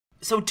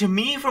So to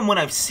me, from what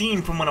I've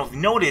seen, from what I've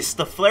noticed,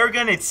 the flare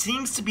gun, it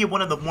seems to be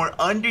one of the more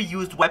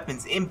underused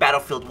weapons in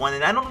Battlefield 1,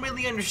 and I don't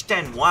really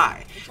understand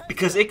why.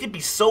 Because it could be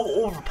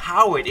so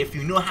overpowered if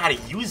you know how to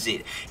use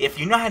it. If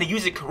you know how to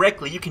use it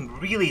correctly, you can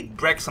really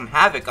wreak some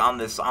havoc on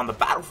the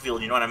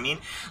battlefield, you know what I mean?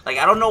 Like,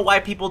 I don't know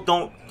why people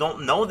don't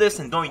know this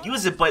and don't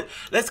use it, but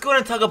let's go ahead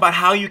and talk about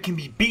how you can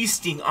be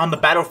beasting on the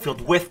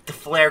battlefield with the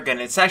flare gun.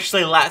 It's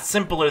actually a lot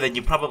simpler than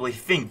you probably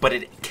think, but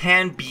it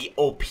can be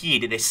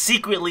OP'd. It is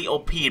secretly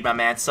OP'd, my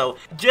man. So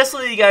just so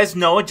that you guys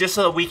know, just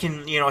so that we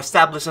can, you know,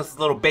 establish a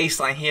little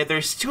baseline here,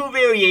 there's two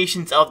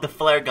variations of the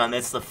flare gun.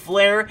 It's the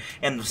flare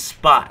and the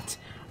spot.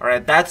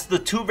 Alright, that's the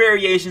two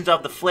variations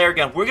of the flare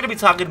gun. We're going to be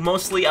talking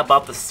mostly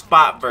about the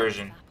spot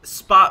version.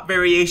 Spot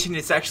variation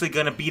is actually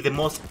going to be the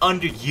most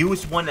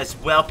underused one as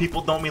well.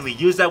 People don't really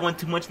use that one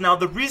too much. Now,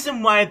 the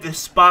reason why the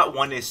spot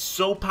one is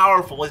so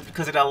powerful is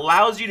because it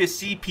allows you to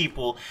see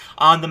people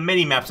on the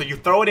minimap. So you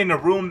throw it in a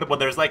room where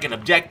there's like an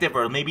objective,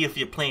 or maybe if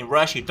you're playing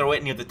Rush, you throw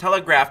it near the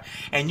telegraph,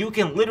 and you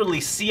can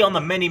literally see on the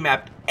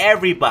minimap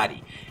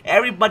everybody,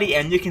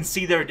 and you can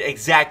see their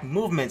exact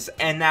movements.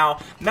 And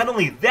now, not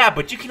only that,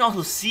 but you can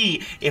also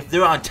see if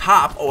they're on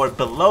top or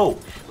below.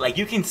 Like,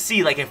 you can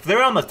see, like, if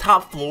they're on the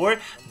top floor,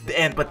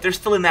 but they're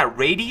still in that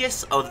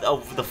radius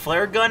of the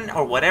flare gun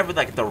or whatever,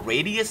 like the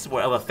radius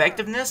of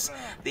effectiveness,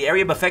 the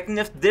area of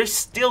effectiveness, they're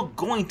still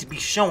going to be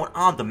shown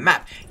on the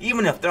map,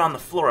 even if they're on the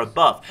floor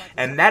above.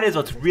 And that is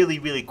what's really,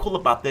 really cool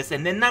about this.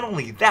 And then not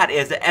only that,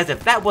 as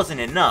if that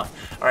wasn't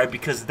enough, alright,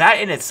 because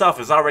that in itself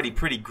is already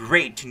pretty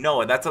great to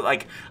know, and that's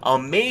like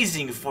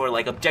amazing for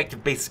like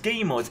objective-based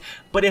game modes.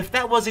 But if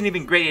that wasn't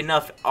even great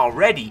enough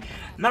already,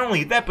 not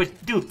only that,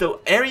 but dude, the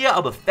area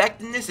of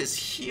effectiveness is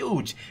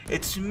huge.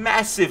 It's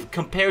massive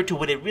compared to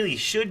what it really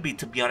should be,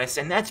 to be honest,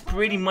 and that's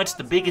pretty much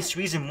the biggest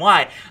reason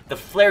why the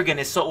flare gun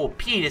is so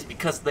OP, is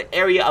because of the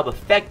area of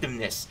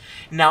effectiveness.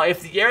 Now,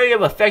 if the area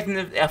of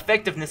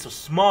effectiveness was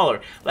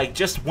smaller, like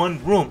just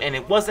one room, and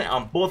it wasn't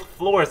on both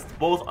floors,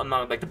 both on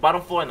like the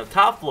bottom floor and the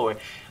top floor,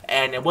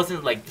 and it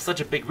wasn't like such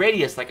a big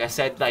radius, like I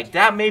said, like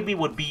that maybe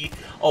would be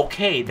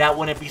okay, that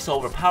wouldn't be so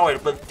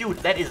overpowered. But dude,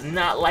 that is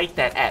not like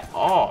that at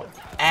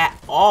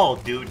all,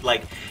 dude.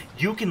 Like,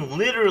 you can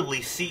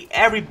literally see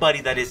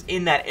everybody that is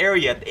in that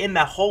area, in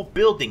that whole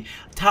building,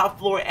 top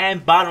floor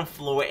and bottom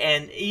floor,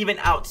 and even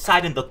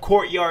outside in the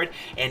courtyard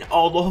and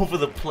all over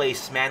the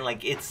place, man.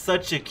 Like, it's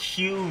such a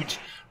huge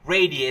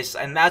radius,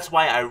 and that's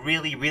why I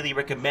really, really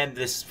recommend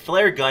this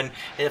flare gun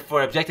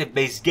for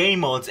objective-based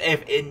game modes.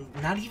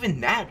 Not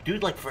even that,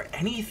 dude, like for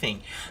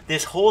anything.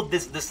 This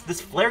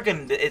flare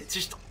gun, it's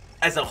just,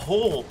 as a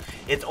whole,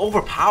 it's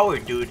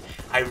overpowered, dude.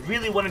 I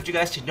really wanted you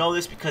guys to know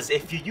this, because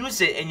if you use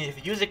it, and if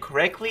you use it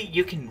correctly,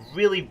 you can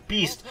really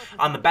beast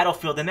on the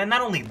battlefield. And then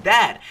not only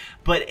that,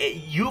 but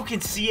you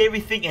can see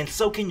everything, and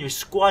so can your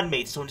squad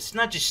mates. So it's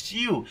not just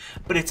you,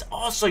 but it's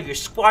also your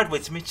squad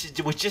mates,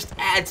 which just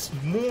adds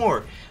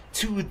more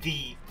to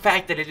the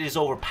fact that it is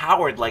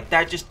overpowered. Like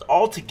that, just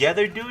all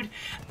together, dude,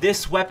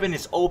 this weapon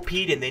is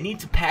OP'd, and they need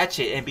to patch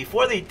it. And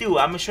before they do,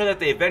 I'm sure that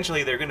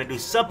they're gonna do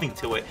something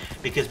to it,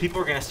 because people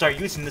are gonna start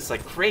using this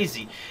like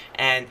crazy.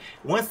 And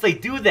once they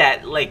do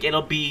that, like,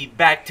 it'll be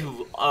back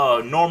to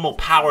normal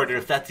powered, or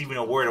if that's even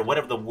a word, or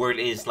whatever the word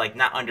is, like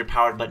not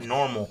underpowered but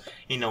normal,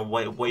 you know,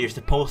 what you're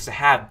supposed to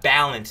have,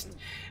 balanced.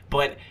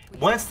 But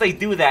once they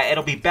do that,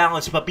 it'll be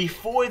balanced. But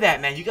before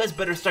that, man, you guys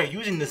better start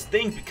using this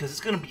thing, because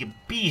it's going to be a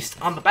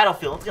beast on the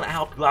battlefield. It's going to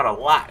help you out a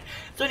lot.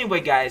 So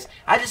anyway, guys,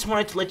 I just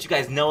wanted to let you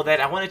guys know that.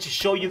 I wanted to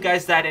show you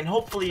guys that, and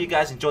hopefully you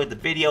guys enjoyed the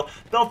video.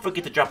 Don't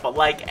forget to drop a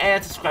like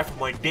and subscribe for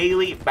more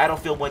daily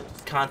Battlefield 1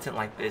 content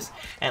like this.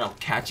 And I'll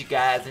catch you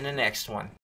guys in the next one.